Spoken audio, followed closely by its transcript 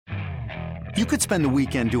You could spend the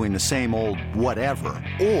weekend doing the same old whatever,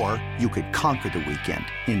 or you could conquer the weekend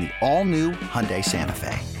in the all-new Hyundai Santa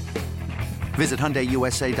Fe. Visit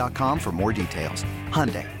HyundaiUSA.com for more details.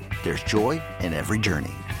 Hyundai, there's joy in every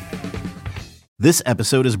journey. This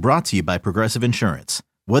episode is brought to you by Progressive Insurance.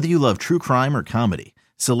 Whether you love true crime or comedy,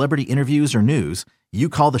 celebrity interviews or news, you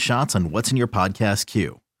call the shots on what's in your podcast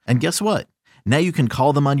queue. And guess what? Now you can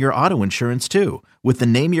call them on your auto insurance too with the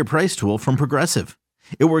Name Your Price tool from Progressive.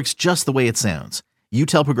 It works just the way it sounds. You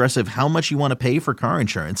tell Progressive how much you want to pay for car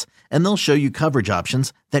insurance, and they'll show you coverage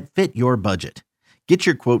options that fit your budget. Get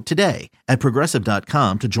your quote today at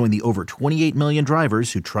Progressive.com to join the over 28 million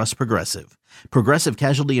drivers who trust Progressive. Progressive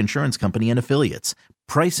Casualty Insurance Company and Affiliates.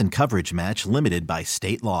 Price and coverage match limited by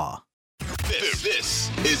state law.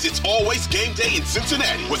 This is It's Always Game Day in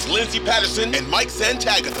Cincinnati with Lindsey Patterson and Mike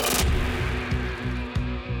Santagata.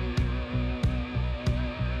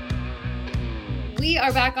 We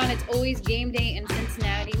are back on It's Always Game Day in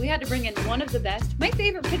Cincinnati. We had to bring in one of the best. My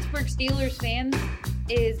favorite Pittsburgh Steelers fan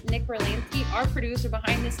is Nick Berlansky, our producer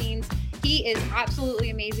behind the scenes. He is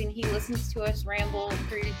absolutely amazing. He listens to us ramble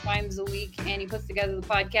 3 times a week, and he puts together the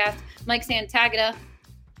podcast. Mike Santagata.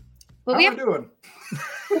 How are you doing?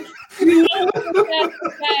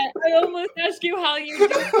 I almost asked you how you're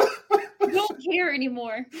doing. I don't care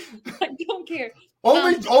anymore. I don't care.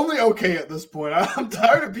 Only okay at this point. I'm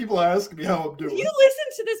tired of people asking me how I'm doing. You listen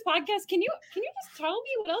to this podcast. Can you just tell me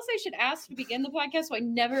what else I should ask to begin the podcast so I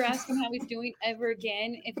never ask him how he's doing ever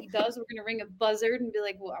again? If he does, we're going to ring a buzzard and be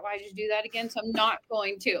like, well, why did you do that again? So I'm not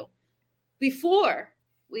going to. Before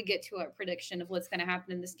we get to our prediction of what's going to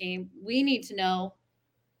happen in this game, we need to know,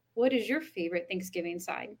 what is your favorite Thanksgiving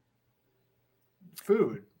side?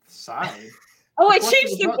 Food. Side? Oh, I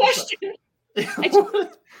changed the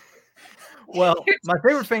question. Well, my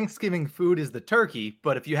favorite Thanksgiving food is the turkey,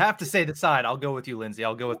 but if you have to say the side, I'll go with you, Lindsay.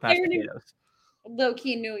 I'll go with mashed potatoes.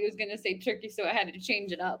 Low-key knew he was going to say turkey, so I had to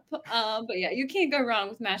change it up. But yeah, you can't go wrong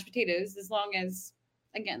with mashed potatoes as long as,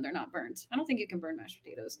 again, they're not burnt. I don't think you can burn mashed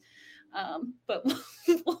potatoes. But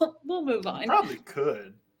we'll move on. Probably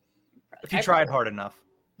could. If you tried hard enough.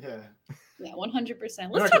 Yeah. Yeah, 100%.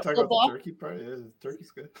 Let's talk football. About the turkey part. Yeah, turkey's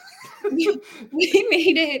good. We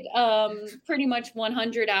made it pretty much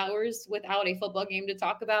 100 hours without a football game to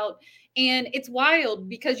talk about. And it's wild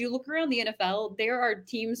because you look around the NFL, there are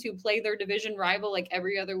teams who play their division rival like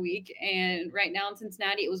every other week. And right now in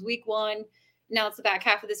Cincinnati, it was week 1. Now it's the back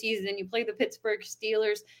half of the season. You play the Pittsburgh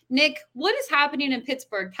Steelers. Nick, what is happening in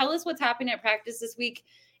Pittsburgh? Tell us what's happening at practice this week.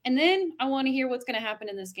 And then I want to hear what's going to happen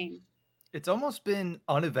in this game. It's almost been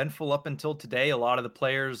uneventful up until today. A lot of the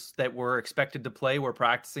players that were expected to play were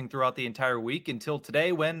practicing throughout the entire week until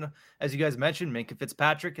today when, as you guys mentioned, Minkah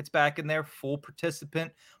Fitzpatrick gets back in there, full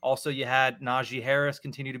participant. Also, you had Najee Harris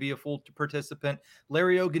continue to be a full participant.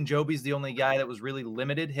 Larry Ogunjobi's the only guy that was really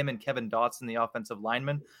limited, him and Kevin Dotson, the offensive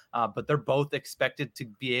lineman. But they're both expected to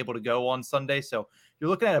be able to go on Sunday. So you're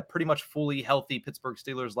looking at a pretty much fully healthy Pittsburgh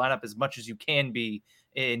Steelers lineup as much as you can be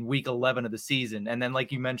in week 11 of the season. And then,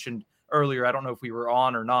 like you mentioned earlier, I don't know if we were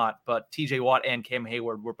on or not, but TJ Watt and Cam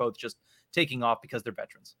Hayward were both just taking off because they're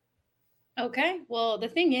veterans. Okay. Well, the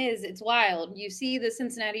thing is, it's wild. You see the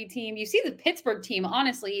Cincinnati team, you see the Pittsburgh team,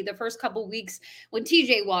 honestly, the first couple weeks when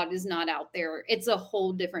TJ Watt is not out there, it's a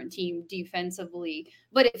whole different team defensively.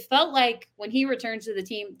 But it felt like when he returns to the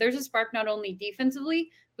team, there's a spark not only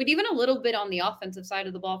defensively, but even a little bit on the offensive side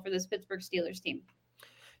of the ball for this Pittsburgh Steelers team.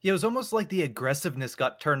 Yeah, it was almost like the aggressiveness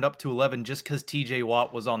got turned up to 11 just because TJ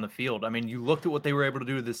Watt was on the field. I mean, you looked at what they were able to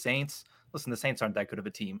do to the Saints. Listen, the Saints aren't that good of a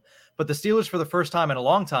team. But the Steelers, for the first time in a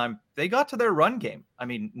long time, they got to their run game. I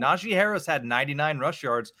mean, Najee Harris had 99 rush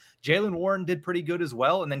yards. Jaylen Warren did pretty good as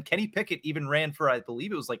well. And then Kenny Pickett even ran for, I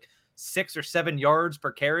believe it was like 6 or 7 yards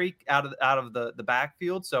per carry out of the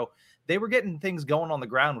backfield. So they were getting things going on the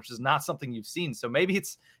ground, which is not something you've seen. So maybe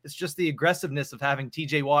it's just the aggressiveness of having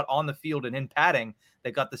TJ Watt on the field and in padding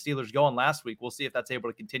that got the Steelers going last week. We'll see if that's able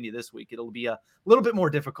to continue this week. It'll be a little bit more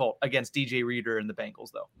difficult against DJ Reader and the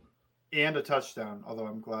Bengals, though. And a touchdown, although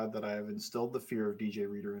I'm glad that I have instilled the fear of DJ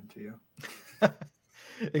Reader into you.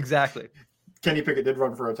 Exactly. Kenny Pickett did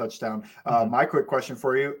run for a touchdown. My quick question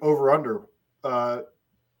for you, over under,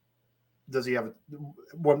 does he have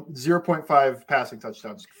 0.5 passing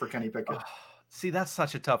touchdowns for Kenny Pickett? See, that's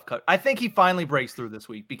such a tough cut. I think he finally breaks through this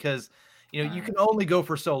week because, you know, you can only go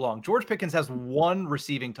for so long. George Pickens has 1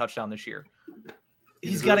 receiving touchdown this year.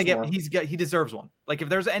 He deserves one. Like if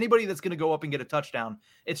there's anybody that's going to go up and get a touchdown,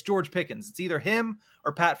 it's George Pickens. It's either him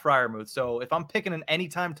or Pat Freiermuth. So if I'm picking an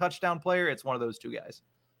anytime touchdown player, it's one of those two guys.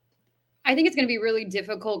 I think it's going to be really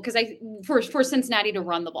difficult because for Cincinnati to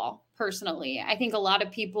run the ball. Personally, I think a lot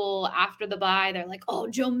of people after the bye, they're like, "Oh,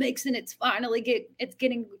 Joe Mixon, it's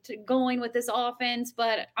getting going with this offense."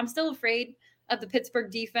 But I'm still afraid of the Pittsburgh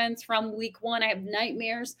defense from week 1. I have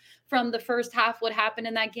nightmares from the first half. What happened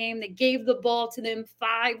in that game? They gave the ball to them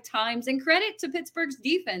 5 times, and credit to Pittsburgh's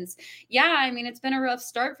defense. Yeah, I mean, it's been a rough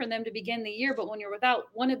start for them to begin the year, but when you're without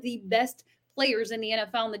one of the best players in the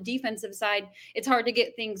NFL on the defensive side, it's hard to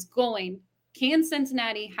get things going. Can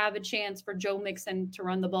Cincinnati have a chance for Joe Mixon to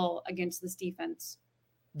run the ball against this defense?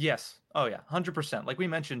 Yes. Oh, yeah. 100%. Like we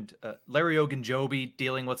mentioned, Larry Ogunjobi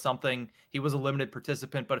dealing with something. He was a limited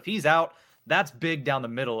participant, but if he's out, that's big down the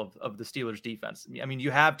middle of the Steelers defense. I mean,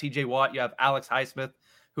 you have TJ Watt, you have Alex Highsmith,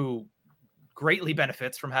 who greatly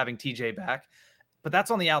benefits from having TJ back, but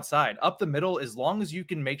that's on the outside. Up the middle, as long as you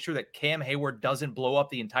can make sure that Cam Hayward doesn't blow up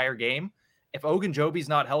the entire game, if Ogunjobi's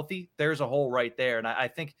not healthy, there's a hole right there. And I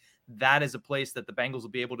think that is a place that the Bengals will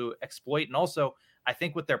be able to exploit. And also, I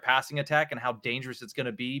think with their passing attack and how dangerous it's going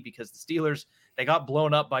to be, because the Steelers, they got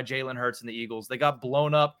blown up by Jalen Hurts and the Eagles. They got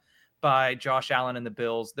blown up by Josh Allen and the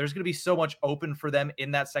Bills. There's going to be so much open for them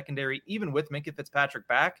in that secondary. Even with Minkah Fitzpatrick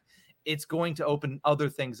back, it's going to open other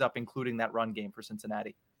things up, including that run game for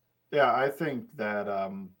Cincinnati. Yeah, I think that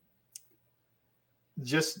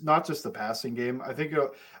not just the passing game. I think they're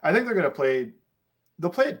going to play. They'll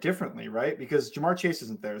play it differently, right? Because Jamar Chase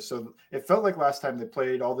isn't there. So it felt like last time they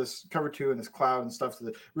played all this cover 2 and this cloud and stuff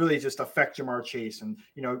to really just affect Jamar Chase. And,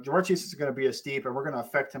 Jamar Chase is going to be a steep, and we're going to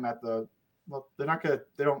affect him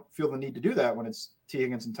they don't feel the need to do that when it's T.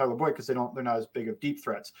 Higgins and Tyler Boyd, because they're not as big of deep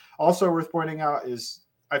threats. Also worth pointing out is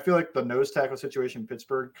I feel like the nose tackle situation in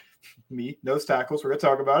Pittsburgh, nose tackles, we're going to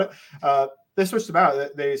talk about it. They switched them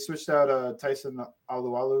out. They switched out Tyson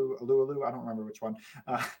Alualu. I don't remember which one,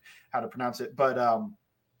 how to pronounce it, but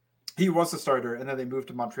he was the starter, and then they moved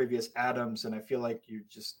to Montravius Adams. And I feel like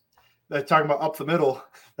they're talking about up the middle.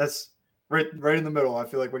 That's right in the middle. I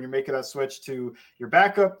feel like when you're making that switch to your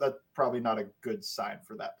backup, that's probably not a good sign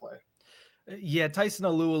for that play. Yeah, Tyson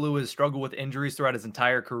Alualu has struggled with injuries throughout his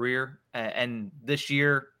entire career, and this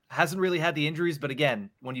year hasn't really had the injuries. But again,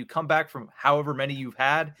 when you come back from however many you've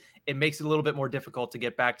had, it makes it a little bit more difficult to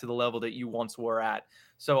get back to the level that you once were at.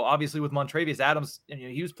 So obviously with Montravius Adams,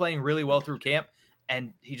 he was playing really well through camp,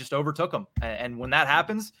 and he just overtook him. And when that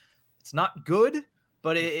happens, it's not good,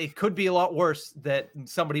 but it could be a lot worse that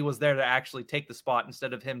somebody was there to actually take the spot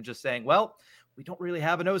instead of him just saying, well, we don't really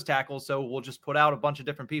have a nose tackle, so we'll just put out a bunch of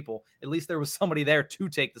different people. At least there was somebody there to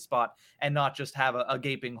take the spot and not just have a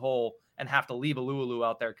gaping hole and have to leave Alualu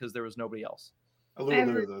out there because there was nobody else.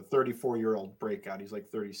 Alualu, the 34-year-old breakout. He's like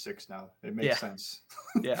 36 now. It makes sense.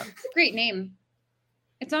 Yeah. Great name.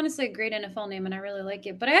 It's honestly a great NFL name, and I really like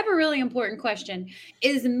it. But I have a really important question.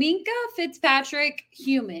 Is Minkah Fitzpatrick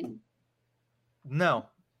human? No.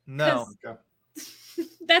 That's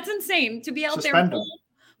insane to be out Suspend there him.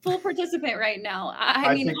 Full participant right now.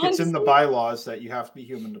 I mean, think honestly, it's in the bylaws that you have to be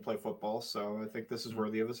human to play football. So I think this is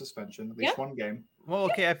worthy of a suspension, at least one game. Well,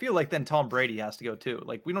 okay. I feel like then Tom Brady has to go too.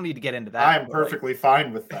 Like, we don't need to get into that. I am perfectly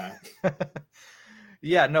fine with that.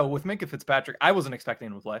 Yeah, no, with Minkah Fitzpatrick, I wasn't expecting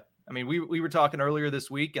him to play. I mean, we were talking earlier this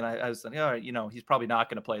week, and I was like, he's probably not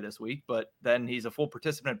going to play this week. But then he's a full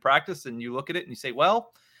participant in practice, and you look at it and you say,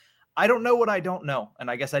 well, I don't know what I don't know. And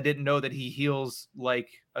I guess I didn't know that he heals like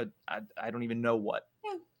I don't even know what.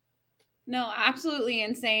 Yeah. No, absolutely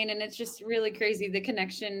insane. And it's just really crazy the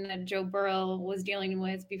connection that Joe Burrow was dealing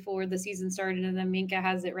with before the season started. And then Minkah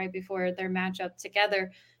has it right before their matchup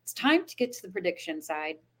together. It's time to get to the prediction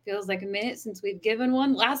side. Feels like a minute since we've given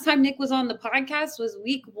one. Last time Nick was on the podcast was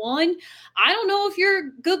week 1. I don't know if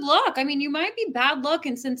you're good luck. I mean, you might be bad luck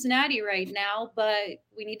in Cincinnati right now, but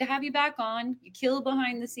we need to have you back on. You kill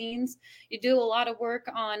behind the scenes. You do a lot of work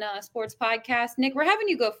on a sports podcast. Nick, we're having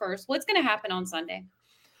you go first. What's going to happen on Sunday?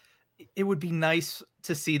 It would be nice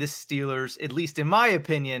to see the Steelers, at least in my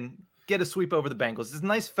opinion, get a sweep over the Bengals. It's a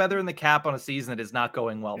nice feather in the cap on a season that is not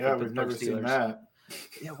going well. Yeah, for we've never Steelers. seen that.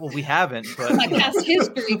 Yeah, well, we haven't. But Podcast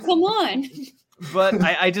history, come on. But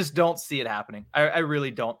I just don't see it happening. I really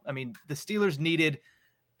don't. I mean, the Steelers needed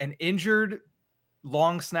an injured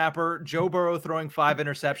long snapper, Joe Burrow throwing 5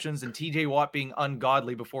 interceptions, and TJ Watt being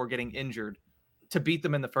ungodly before getting injured to beat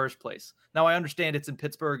them in the first place. Now, I understand it's in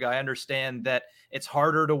Pittsburgh. I understand that it's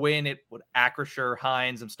harder to win it with Acrisure,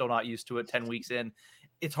 Hines. I'm still not used to it 10 weeks in.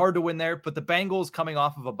 It's hard to win there, but the Bengals coming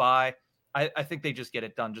off of a bye, I think they just get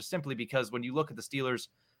it done, just simply because when you look at the Steelers,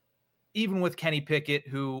 even with Kenny Pickett,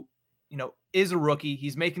 who, is a rookie,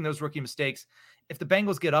 he's making those rookie mistakes. If the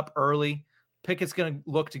Bengals get up early, Pickett's going to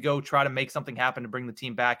look to go try to make something happen to bring the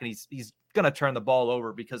team back, and he's going to turn the ball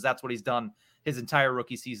over because that's what he's done his entire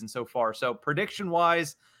rookie season so far. So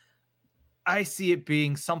prediction-wise, I see it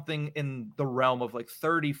being something in the realm of like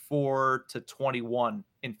 34-21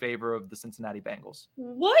 in favor of the Cincinnati Bengals.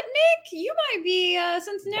 What, Nick? You might be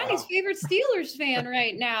Cincinnati's favorite Steelers fan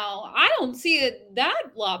right now. I don't see it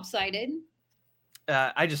that lopsided.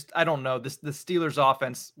 I don't know. The Steelers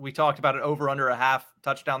offense, we talked about it, over under a half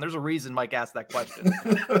touchdown. There's a reason Mike asked that question.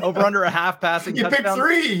 Over under a half passing touchdown. You picked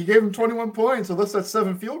 3. You gave him 21 points, unless that's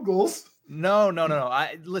 7 field goals. No.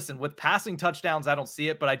 Listen, with passing touchdowns, I don't see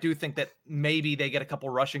it, but I do think that maybe they get a couple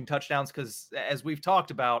rushing touchdowns because, as we've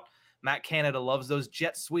talked about, Matt Canada loves those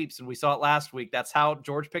jet sweeps, and we saw it last week. That's how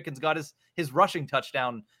George Pickens got his rushing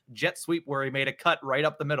touchdown, jet sweep, where he made a cut right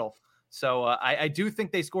up the middle. So I do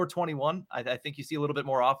think they score 21. I think you see a little bit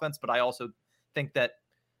more offense, but I also think that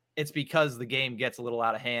it's because the game gets a little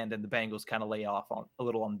out of hand and the Bengals kind of lay off a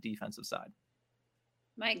little on the defensive side.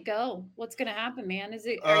 Might go. What's going to happen, man? Is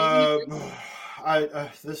it?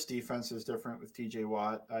 This defense is different with TJ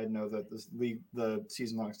Watt. I know that the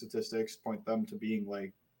season-long statistics point them to being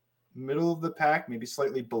like middle of the pack, maybe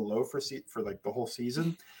slightly below for like the whole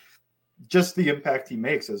season. Just the impact he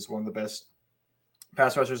makes as one of the best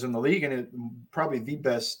pass rushers in the league, and probably the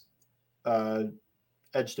best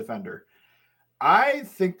edge defender. I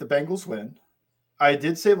think the Bengals win. I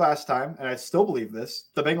did say last time, and I still believe this,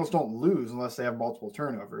 the Bengals don't lose unless they have multiple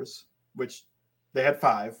turnovers, which they had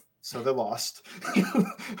 5, so they lost.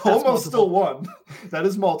 Almost still won. That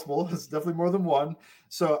is multiple. It's definitely more than 1.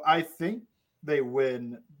 So I think they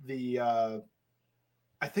win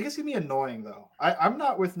I think it's going to be annoying, though. I'm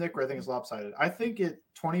not with Nick where I think it's lopsided. I think it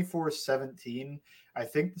 24-17. I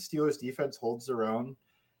think the Steelers' defense holds their own.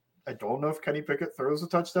 I don't know if Kenny Pickett throws a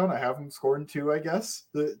touchdown. I have him scoring 2, I guess.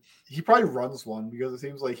 He probably runs 1 because it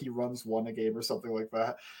seems like he runs 1 a game or something like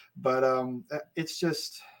that. But it's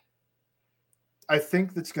just – I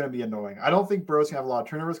think that's going to be annoying. I don't think Burrow's going to have a lot of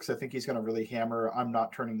turnovers because I think he's going to really hammer, I'm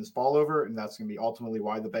not turning this ball over, and that's going to be ultimately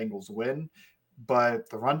why the Bengals win. But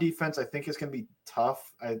the run defense, I think, is going to be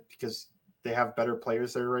tough because they have better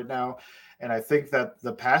players there right now. And I think that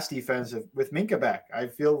the pass defense, with Minka back, I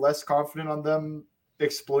feel less confident on them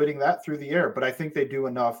exploiting that through the air. But I think they do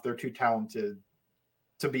enough. They're too talented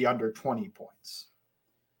to be under 20 points.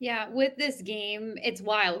 Yeah, with this game, it's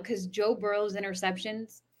wild because Joe Burrow's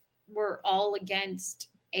interceptions were all against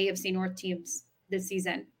AFC North teams this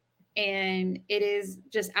season. And it is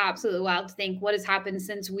just absolutely wild to think what has happened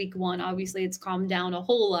since week 1. Obviously, it's calmed down a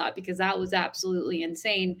whole lot because that was absolutely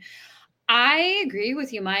insane. I agree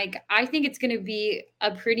with you, Mike. I think it's going to be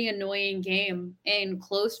a pretty annoying game and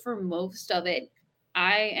close for most of it.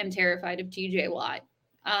 I am terrified of TJ Watt.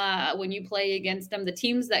 When you play against them, the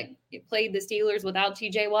teams that played the Steelers without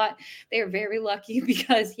TJ Watt, they are very lucky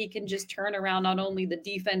because he can just turn around not only the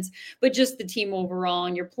defense, but just the team overall.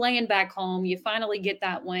 And you're playing back home. You finally get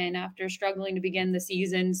that win after struggling to begin the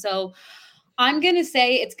season. So I'm going to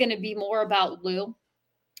say it's going to be more about Lou.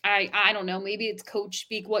 I don't know. Maybe it's coach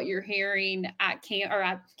speak, what you're hearing at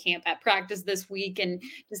practice this week, and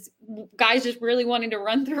just guys just really wanting to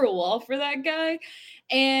run through a wall for that guy.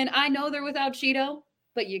 And I know they're without Cheeto,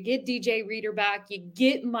 but you get DJ Reader back, you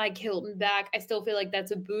get Mike Hilton back. I still feel like that's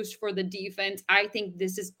a boost for the defense. I think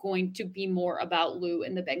this is going to be more about Lou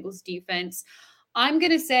and the Bengals defense. I'm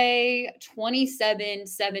going to say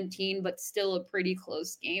 27-17, but still a pretty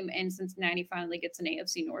close game. And Cincinnati finally gets an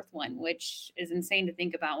AFC North win, which is insane to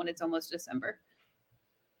think about when it's almost December.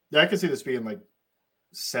 Yeah, I can see this being like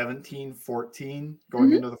 17-14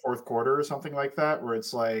 going into the fourth quarter or something like that, where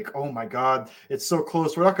it's like, oh my God, it's so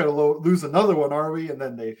close. We're not going to lose another one, are we? And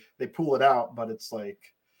then they pull it out, but it's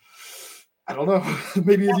like, I don't know.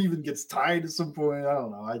 Maybe it even gets tied at some point. I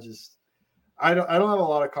don't know. I don't have a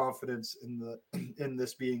lot of confidence in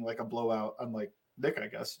this being like a blowout, unlike Nick, I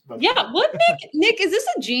guess. But yeah, what Nick, is this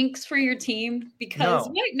a jinx for your team? Because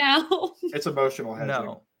right now it's emotional hedging.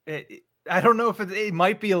 No, I don't know if it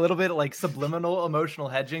might be a little bit like subliminal emotional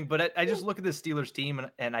hedging, but I just look at the Steelers team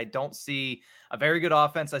and I don't see a very good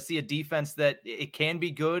offense. I see a defense that it can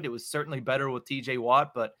be good. It was certainly better with TJ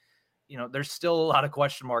Watt, but there's still a lot of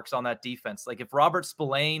question marks on that defense. Like if Robert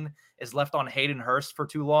Spillane is left on Hayden Hurst for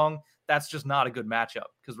too long, that's just not a good matchup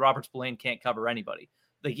because Robert Spillane can't cover anybody.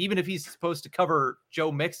 Like even if he's supposed to cover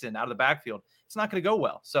Joe Mixon out of the backfield, it's not going to go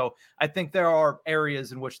well. So I think there are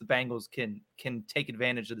areas in which the Bengals can take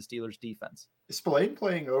advantage of the Steelers defense. Is Spillane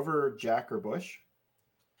playing over Jack or Bush?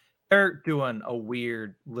 They're doing a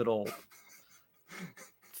weird little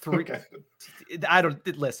Okay.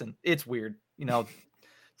 Listen, it's weird.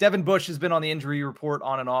 Devin Bush has been on the injury report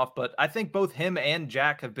on and off, but I think both him and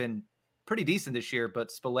Jack have been pretty decent this year,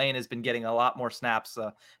 but Spillane has been getting a lot more snaps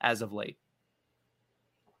as of late.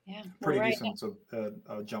 Yeah, Pretty right. decent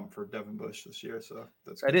jump for Devin Bush this year. So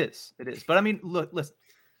that's good. It is. But I mean, look, listen.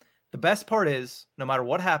 The best part is, no matter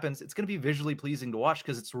what happens, it's going to be visually pleasing to watch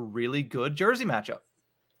because it's a really good jersey matchup.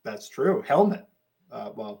 That's true. Helmet.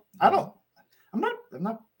 Well, I'm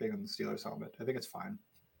not big on the Steelers helmet. I think it's fine.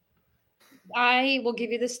 I will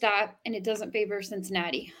give you the stat, and it doesn't favor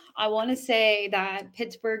Cincinnati. I want to say that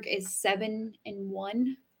Pittsburgh is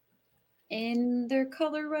 7-1 in their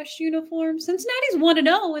color rush uniform. Cincinnati's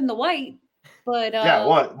 1-0 in the white. But yeah,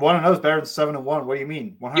 what 1-0 is better than 7-1. What do you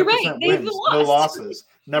mean? 100% you're right. wins, no losses,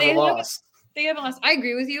 never lost. They haven't lost. I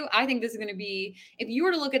agree with you. I think this is going to be, if you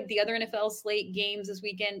were to look at the other NFL slate games this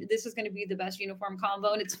weekend, this is going to be the best uniform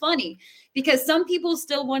combo. And it's funny because some people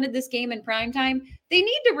still wanted this game in prime time. They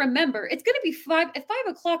need to remember it's going to be 5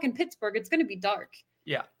 o'clock in Pittsburgh. It's going to be dark.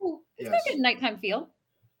 Yeah. It's going to get a nighttime feel.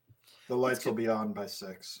 The lights will be on by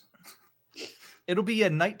 6. It'll be a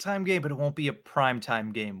nighttime game, but it won't be a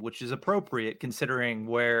primetime game, which is appropriate considering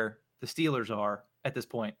where the Steelers are at this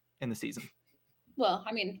point in the season. Well,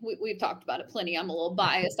 I mean, we've talked about it plenty. I'm a little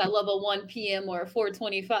biased. I love a 1 p.m. or a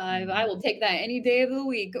 4:25. I will take that any day of the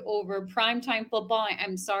week over primetime football.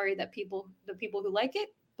 I'm sorry that the people who like it,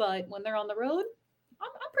 but when they're on the road,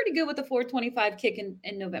 I'm pretty good with the 4:25 kick in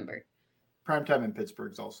November. Primetime in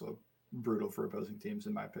Pittsburgh is also brutal for opposing teams,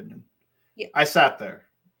 in my opinion. Yeah, I sat there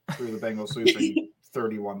through the Bengals losing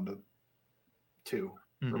 31-2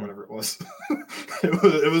 or whatever it was.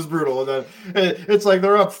 it was brutal. And then it's like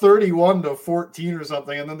they're up 31-14 or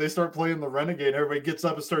something, and then they start playing the Renegade. Everybody gets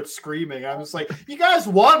up and starts screaming. I'm just like, you guys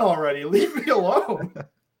won already. Leave me alone.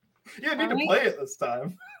 You didn't need to play it this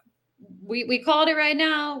time. We called it right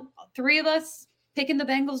now. 3 of us picking the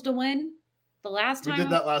Bengals to win. The last time we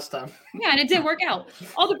did that last time. Yeah, and it didn't work out.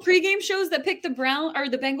 All the pregame shows that picked the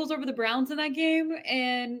Bengals over the Browns in that game,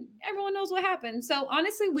 and everyone knows what happened. So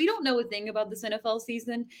honestly, we don't know a thing about this NFL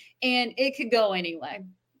season, and it could go anyway.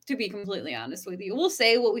 To be completely honest with you, we'll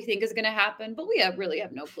say what we think is going to happen, but we really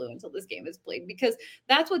have no clue until this game is played because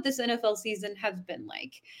that's what this NFL season has been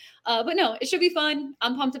like. But no, it should be fun.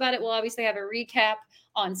 I'm pumped about it. We'll obviously have a recap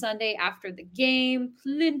on Sunday after the game.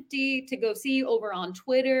 Plenty to go see over on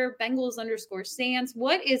Twitter, Bengals_Sans.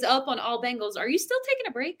 What is up on All Bengals? Are you still taking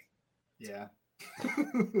a break? Yeah.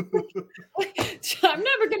 I'm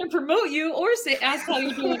never going to promote you or ask how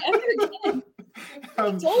you're doing ever again.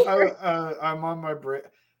 I'm on my break.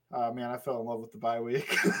 Man, I fell in love with the bye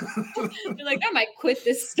week. You're like, I might quit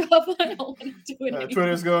this stuff. I don't want to do it anymore.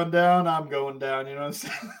 Twitter's going down. I'm going down. You know what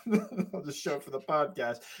I'm saying? I'll just show up for the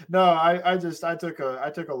podcast. No, I took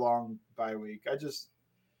a long bye week. I just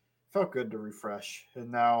felt good to refresh.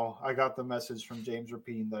 And now I got the message from James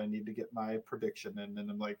Rapine that I need to get my prediction in.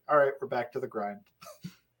 And I'm like, all right, we're back to the grind.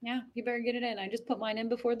 Yeah, you better get it in. I just put mine in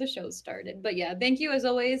before the show started. But yeah, thank you as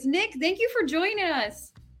always. Nick, thank you for joining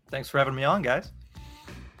us. Thanks for having me on, guys.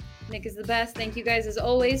 Nick is the best. Thank you guys as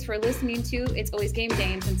always for listening to It's Always Game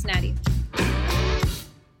Day in Cincinnati.